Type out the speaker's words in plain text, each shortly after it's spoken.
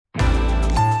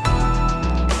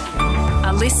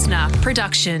listener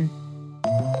production.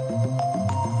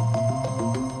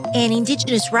 An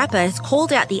Indigenous rapper has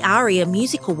called out the ARIA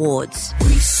Music Awards.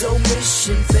 We so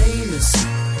mission famous,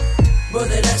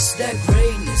 brother, that's that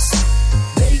greatness.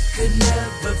 They could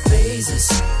never phase us.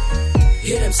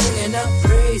 Hear them singing up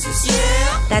praises,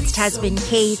 yeah. That's Tasman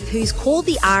Keith, who's called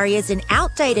the ARIAs an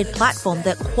outdated platform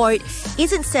that, quote,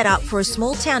 isn't set up for a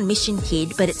small-town mission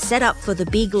kid, but it's set up for the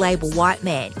big label white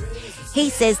man. He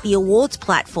says the awards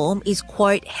platform is,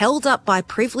 quote, held up by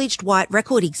privileged white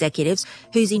record executives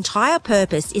whose entire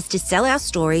purpose is to sell our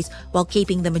stories while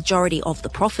keeping the majority of the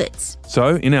profits.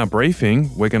 So in our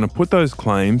briefing, we're going to put those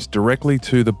claims directly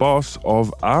to the boss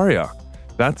of ARIA.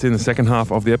 That's in the second half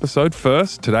of the episode.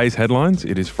 First, today's headlines.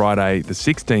 It is Friday, the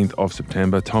 16th of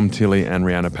September. Tom Tilley and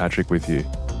Rihanna Patrick with you.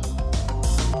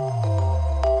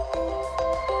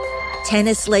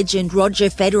 Tennis legend Roger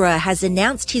Federer has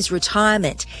announced his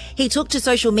retirement. He took to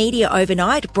social media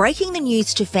overnight, breaking the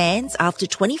news to fans after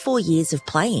 24 years of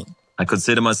playing. I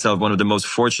consider myself one of the most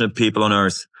fortunate people on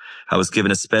earth. I was given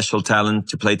a special talent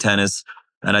to play tennis,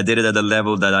 and I did it at a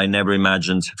level that I never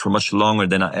imagined for much longer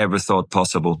than I ever thought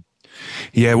possible.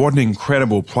 Yeah, what an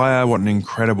incredible player, what an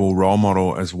incredible role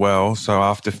model as well. So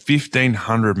after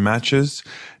 1,500 matches,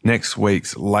 next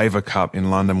week's Laver Cup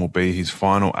in London will be his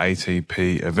final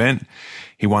ATP event.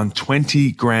 He won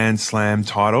 20 Grand Slam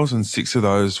titles and 6 of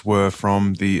those were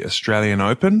from the Australian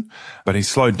Open, but he's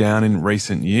slowed down in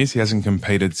recent years. He hasn't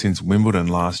competed since Wimbledon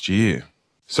last year.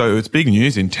 So it's big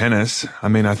news in tennis. I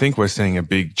mean, I think we're seeing a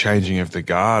big changing of the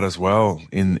guard as well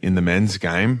in the men's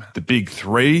game. The big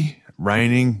three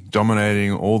reigning,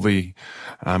 dominating all the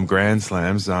Grand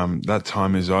Slams. That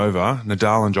time is over.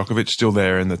 Nadal and Djokovic still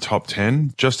there in the top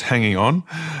 10, just hanging on.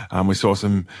 We saw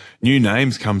some new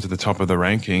names come to the top of the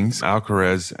rankings,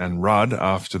 Alcaraz and Rudd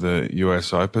after the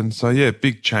US Open. So yeah,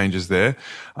 big changes there.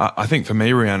 I think for me,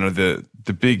 Rihanna,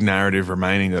 the big narrative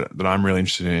remaining that I'm really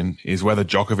interested in is whether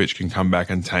Djokovic can come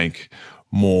back and take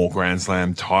more Grand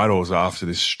Slam titles after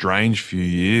this strange few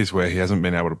years where he hasn't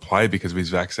been able to play because of his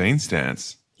vaccine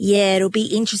stance. Yeah, it'll be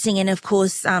interesting. And of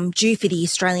course, due for the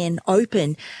Australian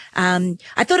Open. I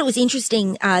thought it was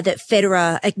interesting that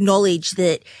Federer acknowledged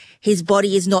that his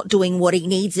body is not doing what he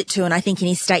needs it to. And I think in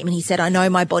his statement, he said, I know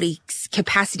my body's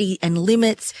capacity and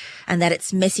limits and that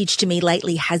its message to me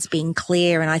lately has been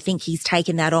clear. And I think he's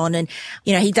taken that on. And,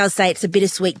 you know, he does say it's a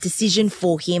bittersweet decision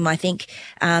for him. I think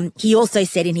he also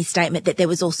said in his statement that there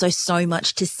was also so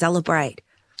much to celebrate.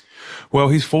 Well,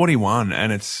 he's 41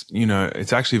 and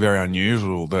it's actually very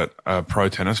unusual that a pro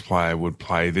tennis player would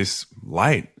play this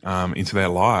late into their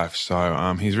life.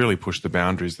 So he's really pushed the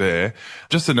boundaries there.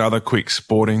 Just another quick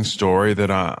sporting story that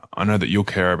I know that you'll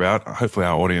care about. Hopefully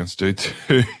our audience do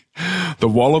too. The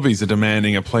Wallabies are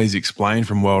demanding a please explain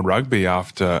from World Rugby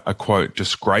after a, quote,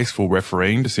 disgraceful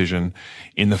refereeing decision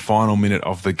in the final minute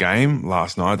of the game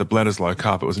last night, the Bledisloe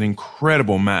Cup. It was an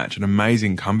incredible match, an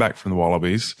amazing comeback from the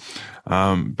Wallabies.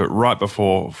 But right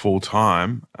before full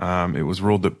time, it was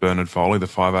ruled that Bernard Foley, the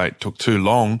 5'8", took too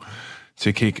long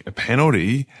to kick a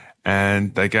penalty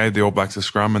and they gave the All Blacks a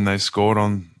scrum and they scored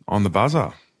on the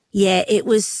buzzer. Yeah, it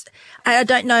was, I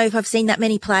don't know if I've seen that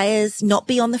many players not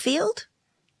be on the field.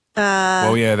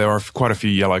 Well, yeah, there were quite a few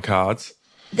yellow cards.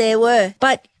 There were,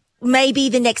 but maybe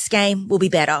the next game will be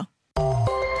better.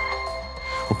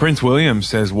 Well, Prince William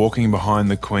says walking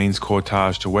behind the Queen's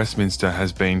cortege to Westminster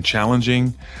has been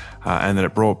challenging and that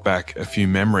it brought back a few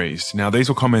memories. Now, these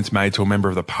were comments made to a member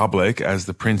of the public as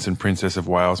the Prince and Princess of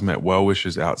Wales met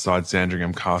well-wishers outside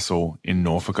Sandringham Castle in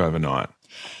Norfolk overnight.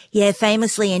 Yeah,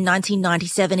 famously in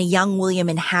 1997, a young William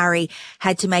and Harry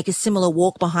had to make a similar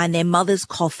walk behind their mother's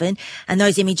coffin. And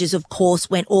those images, of course,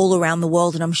 went all around the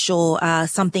world and I'm sure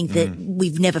something that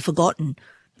we've never forgotten.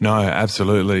 No,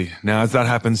 absolutely. Now, as that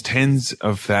happens, tens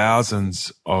of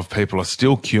thousands of people are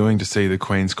still queuing to see the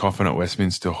Queen's coffin at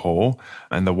Westminster Hall,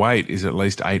 and the wait is at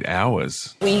least 8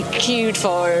 hours. We queued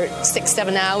for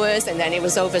 6-7 hours, and then it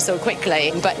was over so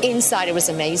quickly. But inside, it was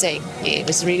amazing. It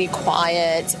was really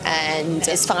quiet, and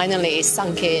it's finally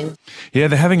sunk in. Yeah,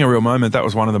 they're having a real moment. That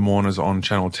was one of the mourners on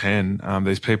Channel 10.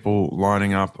 These people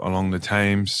lining up along the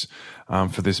Thames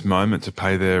for this moment to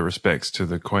pay their respects to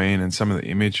the Queen, and some of the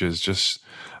images just,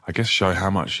 I guess, show how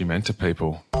much she meant to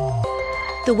people.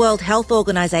 The World Health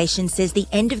Organization says the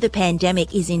end of the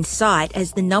pandemic is in sight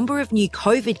as the number of new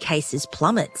COVID cases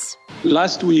plummets.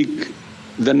 Last week,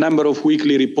 the number of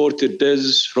weekly reported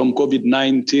deaths from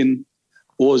COVID-19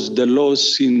 was the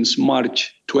lowest since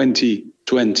March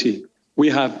 2020. We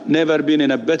have never been in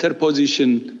a better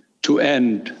position to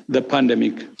end the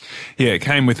pandemic. Yeah, it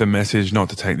came with a message not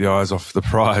to take the eyes off the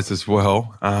prize as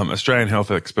well. Australian health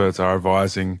experts are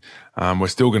advising we're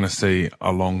still going to see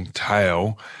a long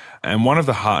tail. And one of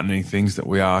the heartening things that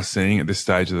we are seeing at this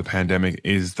stage of the pandemic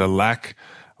is the lack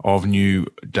of new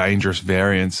dangerous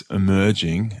variants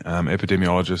emerging.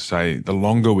 Epidemiologists say the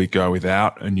longer we go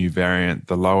without a new variant,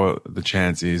 the lower the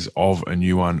chance is of a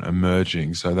new one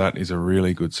emerging. So that is a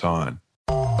really good sign.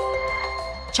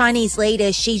 Chinese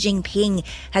leader Xi Jinping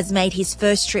has made his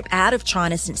first trip out of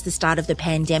China since the start of the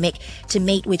pandemic to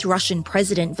meet with Russian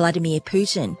President Vladimir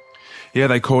Putin. Yeah,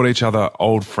 they called each other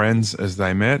old friends as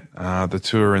they met. The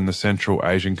two are in the Central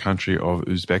Asian country of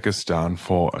Uzbekistan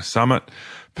for a summit.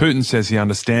 Putin says he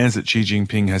understands that Xi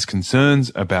Jinping has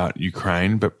concerns about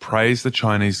Ukraine, but praised the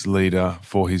Chinese leader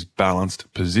for his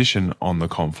balanced position on the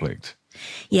conflict.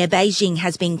 Yeah, Beijing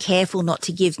has been careful not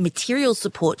to give material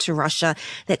support to Russia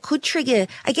that could trigger,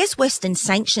 I guess, Western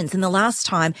sanctions. And the last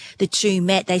time the two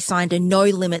met, they signed a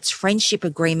no-limits friendship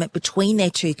agreement between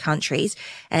their two countries.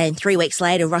 And 3 weeks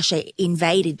later, Russia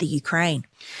invaded the Ukraine.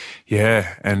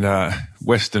 Yeah, and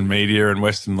Western media and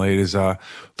Western leaders are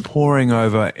poring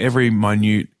over every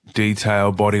minute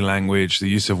detail, body language, the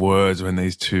use of words when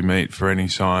these two meet for any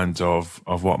signs of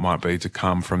what might be to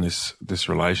come from this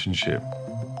relationship.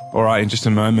 All right, in just a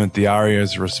moment, the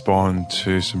ARIAs respond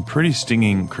to some pretty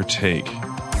stinging critique.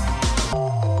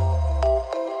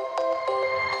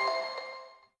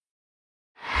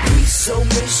 We so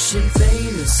mission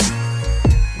famous,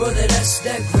 brother, that's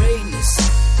that greatness.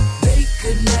 They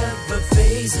could never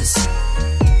faze us.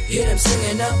 Hear them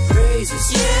singing our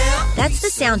praises, yeah. That's the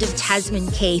sound of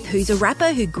Tasman Keith, who's a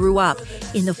rapper who grew up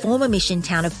in the former mission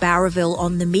town of Bowraville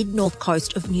on the mid-north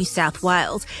coast of New South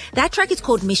Wales. That track is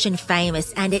called Mission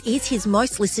Famous, and it is his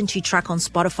most listened to track on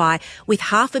Spotify with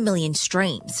 500,000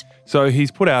 streams. So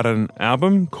he's put out an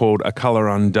album called A Colour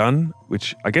Undone,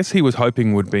 which I guess he was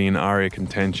hoping would be in ARIA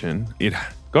contention. It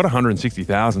got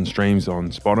 160,000 streams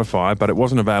on Spotify, but it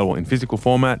wasn't available in physical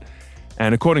format.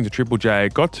 And according to Triple J,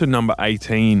 it got to number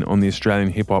 18 on the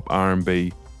Australian hip-hop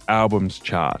R&B albums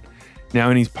chart. Now,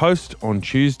 in his post on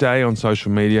Tuesday on social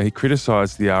media, he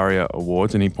criticised the ARIA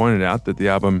Awards and he pointed out that the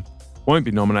album won't be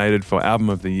nominated for Album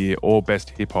of the Year or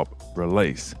Best Hip-Hop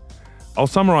Release. I'll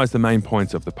summarise the main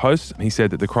points of the post. He said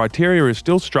that the criteria is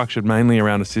still structured mainly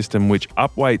around a system which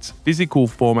upweights physical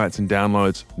formats and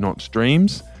downloads, not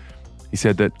streams. He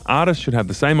said that artists should have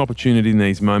the same opportunity in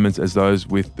these moments as those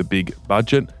with the big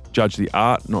budget. Judge the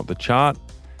art, not the chart,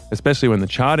 especially when the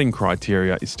charting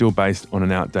criteria is still based on an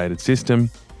outdated system.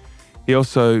 He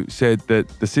also said that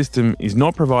the system is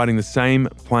not providing the same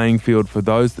playing field for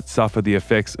those that suffer the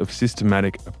effects of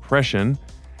systematic oppression,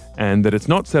 and that it's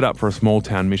not set up for a small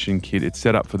town mission kid, it's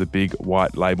set up for the big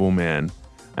white label man.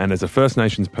 And as a First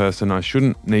Nations person, I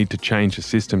shouldn't need to change the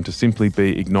system to simply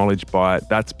be acknowledged by it.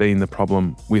 That's been the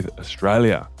problem with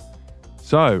Australia.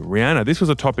 So, Rihanna, this was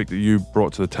a topic that you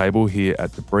brought to the table here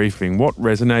at the briefing. What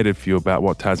resonated for you about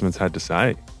what Tasman's had to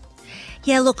say?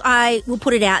 Yeah, look, I will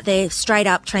put it out there, straight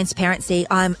up transparency.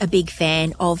 I'm a big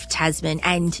fan of Tasman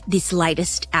and this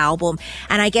latest album.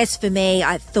 And I guess for me,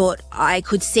 I thought I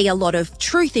could see a lot of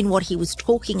truth in what he was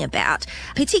talking about,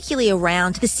 particularly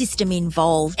around the system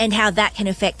involved and how that can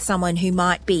affect someone who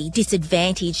might be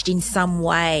disadvantaged in some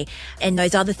way and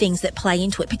those other things that play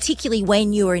into it, particularly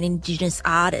when you're an Indigenous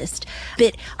artist.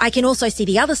 But I can also see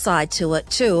the other side to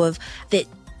it too, of that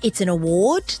it's an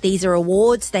award. These are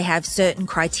awards. They have certain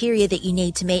criteria that you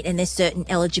need to meet, and there's certain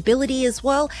eligibility as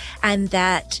well. And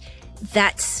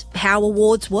that's how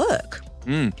awards work.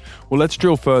 Well, let's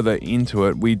drill further into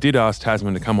it. We did ask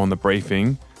Tasman to come on the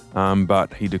briefing,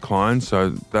 but he declined. So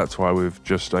that's why we've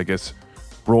just, I guess,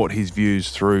 brought his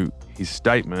views through his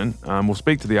statement. We'll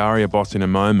speak to the ARIA boss in a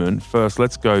moment. First,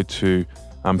 let's go to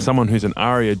someone who's an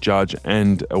ARIA judge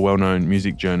and a well-known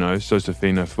music journo,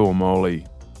 Sosafina Fuamoli.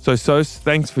 So, Sos,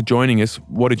 thanks for joining us.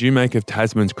 What did you make of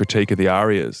Tasman's critique of the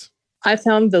ARIAs? I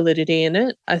found validity in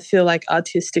it. I feel like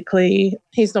artistically,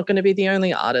 he's not going to be the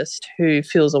only artist who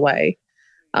feels a way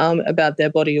about their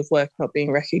body of work not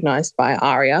being recognised by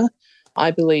ARIA.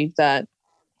 I believe that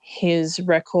his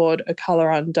record, A Colour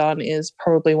Undone, is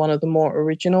probably one of the more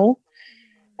original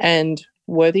and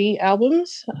worthy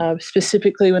albums,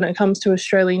 specifically when it comes to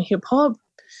Australian hip-hop,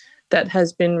 that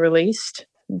has been released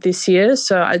this year.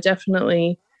 So I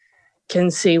definitely can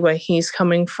see where he's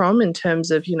coming from in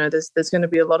terms of, there's going to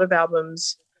be a lot of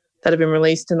albums that have been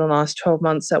released in the last 12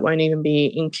 months that won't even be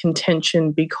in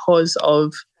contention because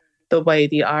of the way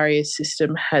the ARIA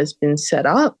system has been set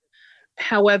up.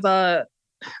 However,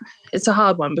 it's a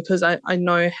hard one because I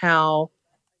know how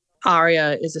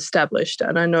ARIA is established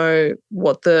and I know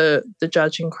what the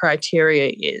judging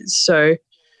criteria is. So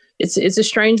it's a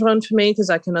strange one for me because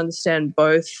I can understand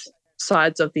both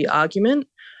sides of the argument.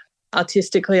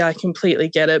 Artistically, I completely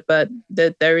get it, but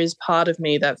there is part of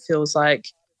me that feels like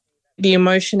the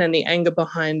emotion and the anger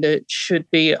behind it should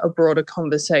be a broader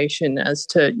conversation as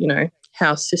to,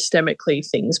 how systemically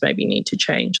things maybe need to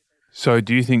change. So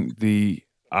do you think the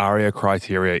ARIA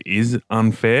criteria is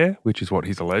unfair, which is what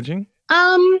he's alleging?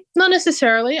 Not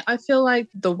necessarily. I feel like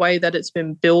the way that it's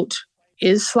been built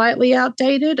is slightly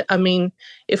outdated. I mean,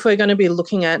 if we're going to be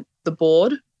looking at the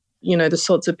board, the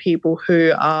sorts of people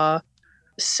who are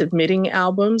submitting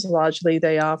albums, largely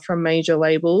they are from major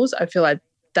labels. I feel like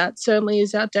that certainly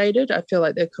is outdated. I feel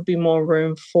like there could be more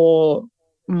room for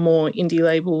more indie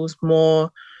labels,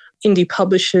 more indie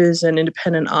publishers and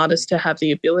independent artists to have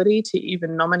the ability to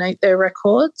even nominate their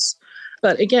records.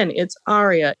 But again, it's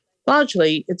ARIA.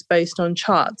 Largely, it's based on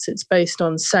charts. It's based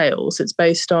on sales. It's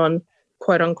based on,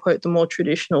 quote unquote, the more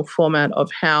traditional format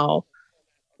of how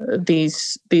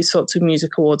these sorts of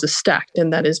music awards are stacked,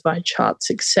 and that is by chart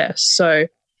success. So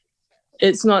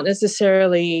it's not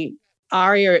necessarily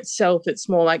ARIA itself. It's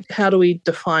more like, how do we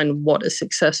define what a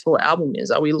successful album is?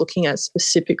 Are we looking at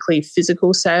specifically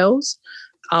physical sales?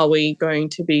 Are we going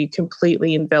to be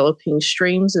completely enveloping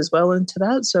streams as well into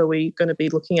that? So are we going to be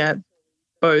looking at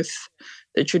both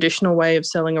the traditional way of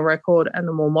selling a record and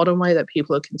the more modern way that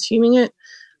people are consuming it?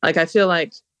 Like, I feel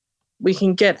like we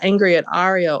can get angry at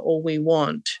ARIA all we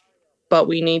want, but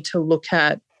we need to look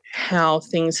at how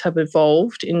things have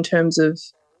evolved in terms of,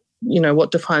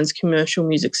 what defines commercial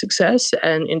music success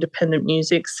and independent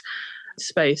music's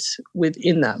space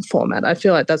within that format. I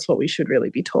feel like that's what we should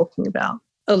really be talking about.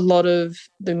 A lot of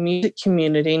the music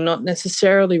community, not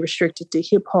necessarily restricted to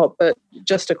hip hop, but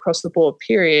just across the board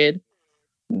period,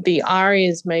 the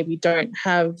ARIAs maybe don't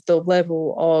have the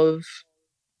level of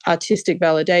artistic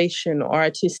validation or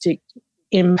artistic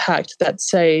impact that,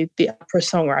 say, the APRA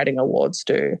Songwriting Awards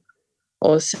do,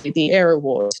 or say the AIR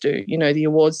Awards do, the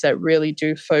awards that really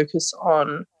do focus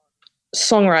on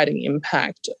songwriting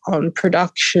impact, on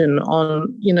production,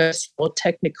 on, more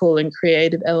technical and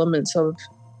creative elements of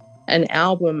an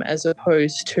album as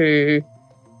opposed to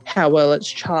how well it's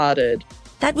charted.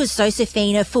 That was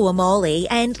Josephina Fuamoli.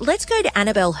 And let's go to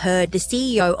Annabelle Hurd, the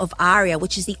CEO of ARIA,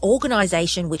 which is the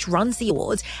organisation which runs the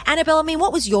awards. Annabelle,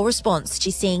 what was your response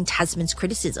to seeing Tasman's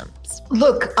criticisms?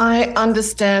 Look, I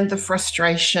understand the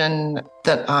frustration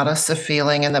that artists are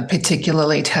feeling and that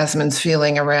particularly Tasman's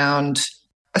feeling around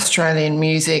Australian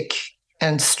music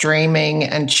and streaming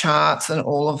and charts and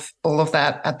all of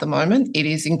that at the moment. It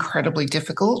is incredibly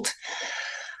difficult.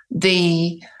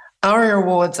 The ARIA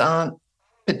Awards aren't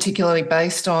particularly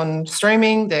based on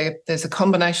streaming. There's a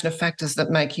combination of factors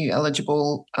that make you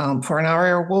eligible for an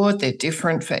ARIA Award. They're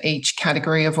different for each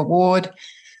category of award.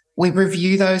 We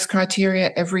review those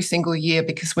criteria every single year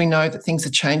because we know that things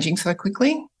are changing so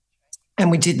quickly, and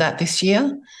we did that this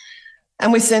year.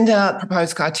 And we send out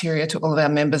proposed criteria to all of our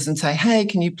members and say, hey,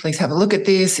 can you please have a look at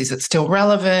this? Is it still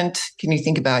relevant? Can you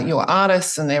think about your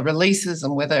artists and their releases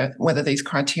and whether these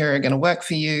criteria are going to work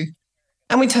for you?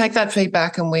 And we take that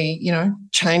feedback and we,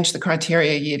 change the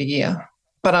criteria year to year.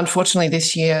 But unfortunately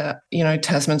this year,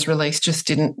 Tasman's release just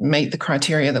didn't meet the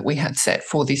criteria that we had set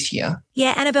for this year.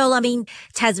 Yeah, Annabelle,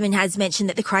 Tasman has mentioned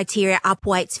that the criteria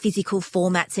upweights physical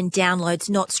formats and downloads,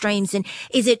 not streams. And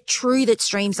is it true that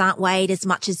streams aren't weighed as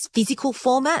much as physical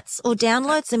formats or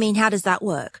downloads? How does that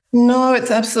work? No,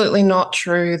 it's absolutely not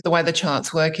true. The way the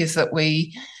charts work is that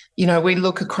we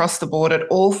look across the board at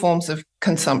all forms of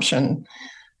consumption.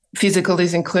 Physical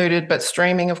is included, but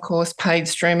streaming, of course, paid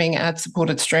streaming,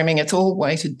 ad-supported streaming, it's all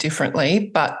weighted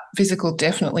differently, but physical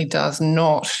definitely does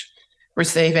not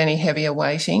receive any heavier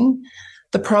weighting.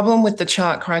 The problem with the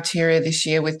chart criteria this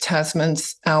year with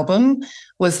Tasman's album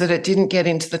was that it didn't get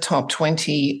into the top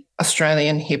 20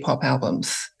 Australian hip-hop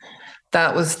albums.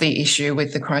 That was the issue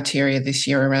with the criteria this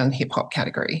year around hip-hop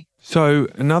category. So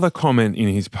another comment in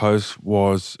his post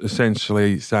was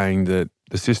essentially saying that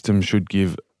the system should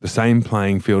give the same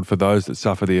playing field for those that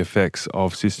suffer the effects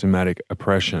of systematic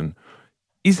oppression.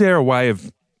 Is there a way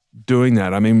of doing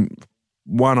that?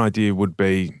 One idea would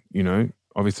be,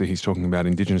 obviously he's talking about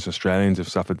Indigenous Australians have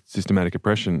suffered systematic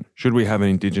oppression. Should we have an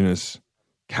Indigenous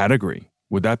category?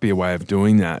 Would that be a way of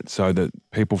doing that so that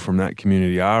people from that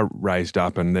community are raised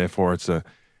up and therefore it's a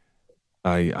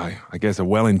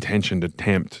well-intentioned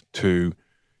attempt to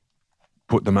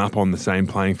put them up on the same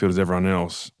playing field as everyone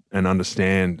else and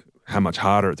understand how much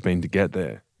harder it's been to get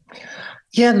there?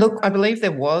 Yeah, look, I believe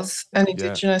there was an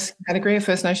Indigenous category, a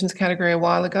First Nations category a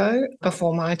while ago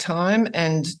before my time.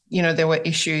 And, there were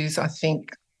issues, I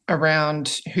think,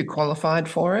 around who qualified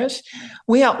for it.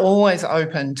 We are always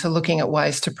open to looking at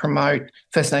ways to promote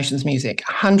First Nations music.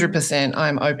 100%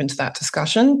 I'm open to that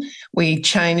discussion. We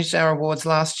changed our awards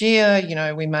last year.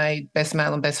 We made Best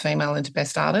Male and Best Female into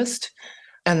Best Artist.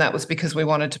 And that was because we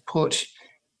wanted to put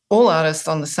all artists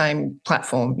on the same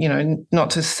platform, not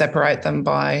to separate them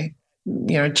by,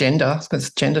 gender,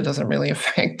 because gender doesn't really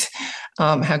affect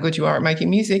how good you are at making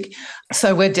music.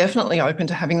 So we're definitely open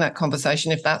to having that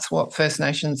conversation if that's what First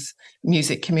Nations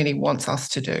music community wants us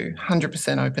to do.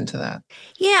 100% open to that.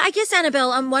 Yeah, I guess,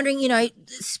 Annabelle, I'm wondering,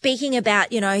 speaking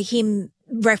about, him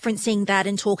referencing that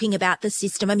and talking about the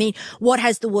system. I mean, what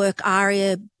has the work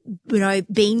ARIA,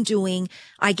 been doing,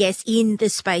 I guess, in the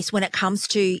space when it comes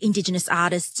to Indigenous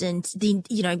artists and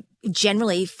the,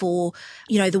 generally for,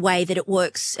 the way that it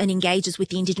works and engages with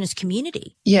the Indigenous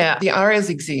community? Yeah, the ARIAs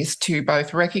exist to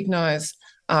both recognise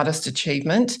artist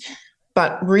achievement,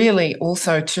 but really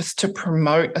also just to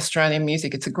promote Australian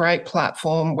music. It's a great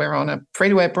platform. We're on a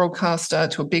free-to-air broadcaster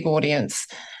to a big audience,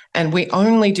 and we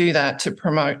only do that to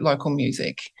promote local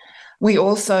music. We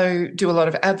also do a lot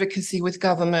of advocacy with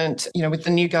government. With the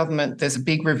new government, there's a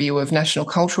big review of national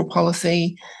cultural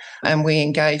policy, and we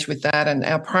engage with that. And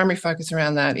our primary focus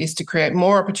around that is to create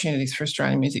more opportunities for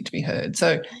Australian music to be heard.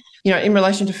 So, in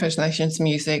relation to First Nations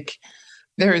music,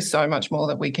 there is so much more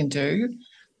that we can do.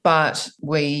 But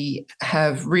we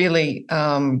have really,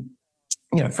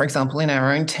 for example, in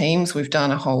our own teams, we've done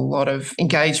a whole lot of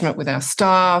engagement with our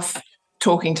staff,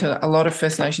 talking to a lot of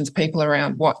First Nations people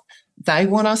around what they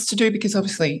want us to do, because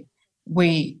obviously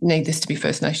we need this to be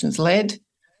First Nations led.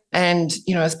 And,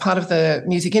 as part of the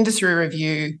music industry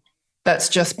review that's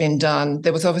just been done,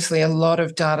 there was obviously a lot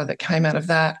of data that came out of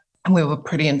that. And we were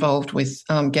pretty involved with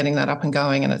getting that up and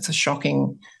going. And it's a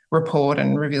shocking report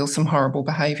and reveals some horrible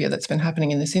behaviour that's been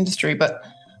happening in this industry. But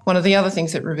one of the other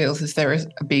things it reveals is there is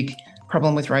a big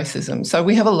problem with racism. So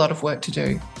we have a lot of work to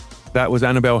do. That was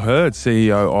Annabelle Hurd,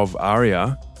 CEO of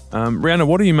ARIA. Rihanna,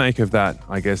 what do you make of that,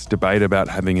 debate about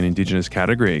having an Indigenous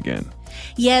category again?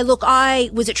 Yeah, look, I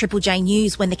was at Triple J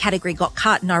News when the category got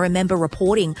cut, and I remember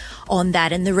reporting on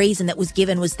that. And the reason that was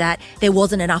given was that there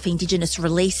wasn't enough Indigenous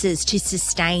releases to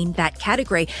sustain that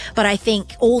category. But I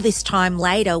think all this time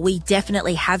later, we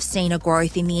definitely have seen a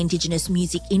growth in the Indigenous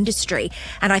music industry.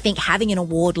 And I think having an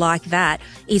award like that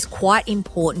is quite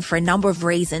important for a number of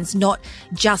reasons, not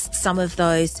just some of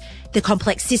those the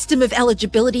complex system of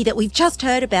eligibility that we've just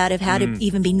heard about of how to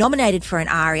even be nominated for an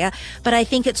ARIA. But I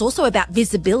think it's also about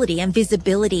visibility and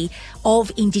visibility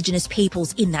of Indigenous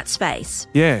peoples in that space.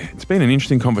 Yeah, it's been an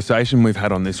interesting conversation we've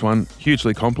had on this one.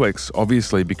 Hugely complex,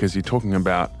 obviously, because you're talking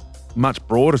about much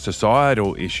broader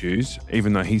societal issues,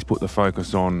 even though he's put the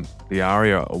focus on the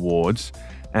ARIA Awards.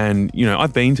 And,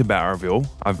 I've been to Barraville.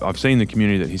 I've seen the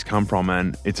community that he's come from,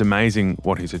 and it's amazing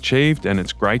what he's achieved, and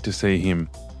it's great to see him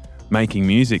making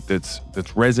music that's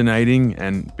resonating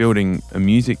and building a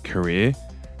music career.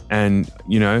 And,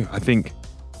 I think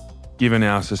given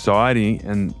our society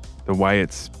and the way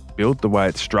it's built, the way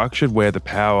it's structured, where the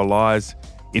power lies,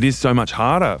 it is so much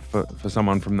harder for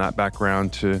someone from that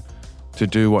background to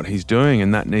do what he's doing,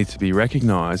 and that needs to be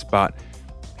recognised. But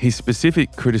his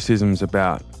specific criticisms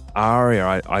about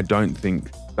ARIA, I don't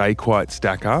think they quite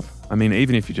stack up. I mean,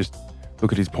 even if you just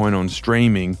look at his point on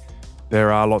streaming,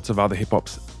 there are lots of other hip-hop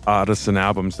artists and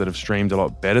albums that have streamed a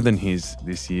lot better than his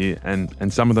this year,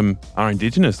 and some of them are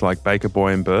Indigenous, like Baker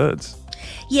Boy and Birds.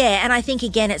 Yeah, and I think,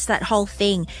 again, it's that whole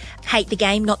thing, hate the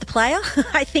game, not the player,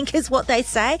 I think is what they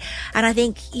say. And I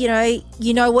think, you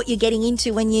know what you're getting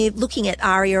into when you're looking at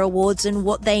ARIA Awards and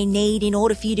what they need in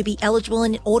order for you to be eligible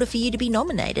and in order for you to be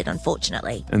nominated,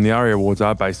 unfortunately. And the ARIA Awards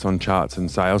are based on charts and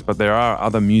sales, but there are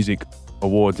other music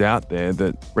awards out there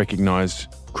that recognise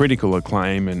critical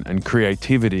acclaim and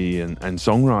creativity and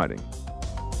songwriting.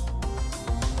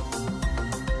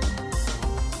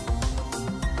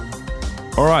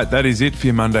 All right, that is it for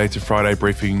your Monday to Friday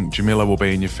briefing. Jamila will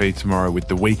be in your feed tomorrow with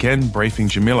the weekend briefing.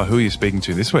 Jamila, who are you speaking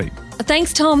to this week?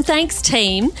 Thanks, Tom. Thanks,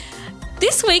 team.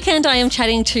 This weekend I am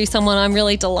chatting to someone I'm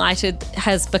really delighted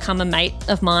has become a mate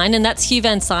of mine, and that's Hugh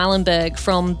Van Seilenberg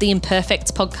from the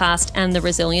Imperfects podcast and the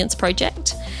Resilience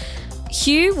Project.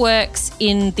 Hugh works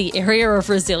in the area of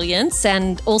resilience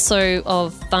and also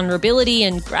of vulnerability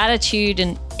and gratitude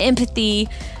and empathy.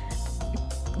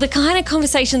 The kind of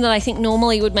conversation that I think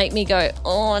normally would make me go,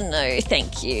 oh no,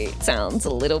 thank you. It sounds a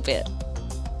little bit...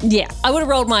 Yeah, I would have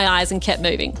rolled my eyes and kept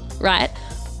moving, right?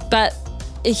 But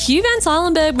Hugh Van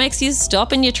Seilenberg makes you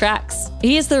stop in your tracks.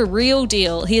 He is the real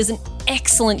deal. He is an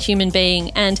excellent human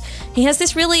being, and he has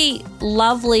this really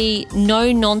lovely,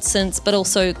 no-nonsense, but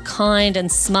also kind and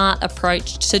smart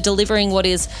approach to delivering what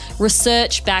is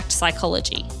research-backed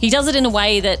psychology. He does it in a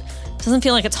way that doesn't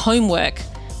feel like it's homework,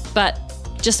 but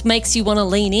just makes you want to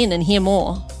lean in and hear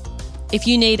more. If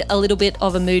you need a little bit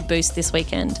of a mood boost this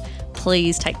weekend,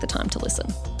 please take the time to listen.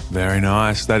 Very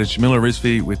nice. That is Jamila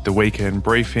Rizvi with The Weekend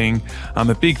Briefing.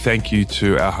 A big thank you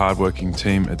to our hardworking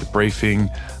team at The Briefing,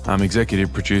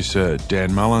 executive producer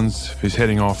Dan Mullins, who's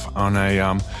heading off on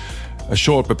a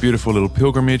short but beautiful little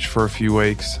pilgrimage for a few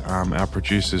weeks. Our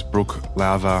producers, Brooke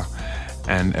Lava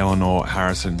and Eleanor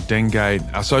Harrison Dengate.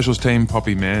 Our socials team,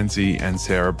 Poppy Manzi and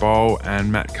Sarah Bowl,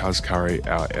 and Matt Cuzcurry,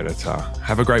 our editor.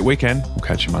 Have a great weekend. We'll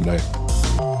catch you Monday.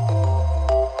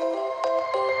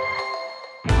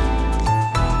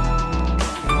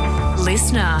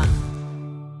 Listener.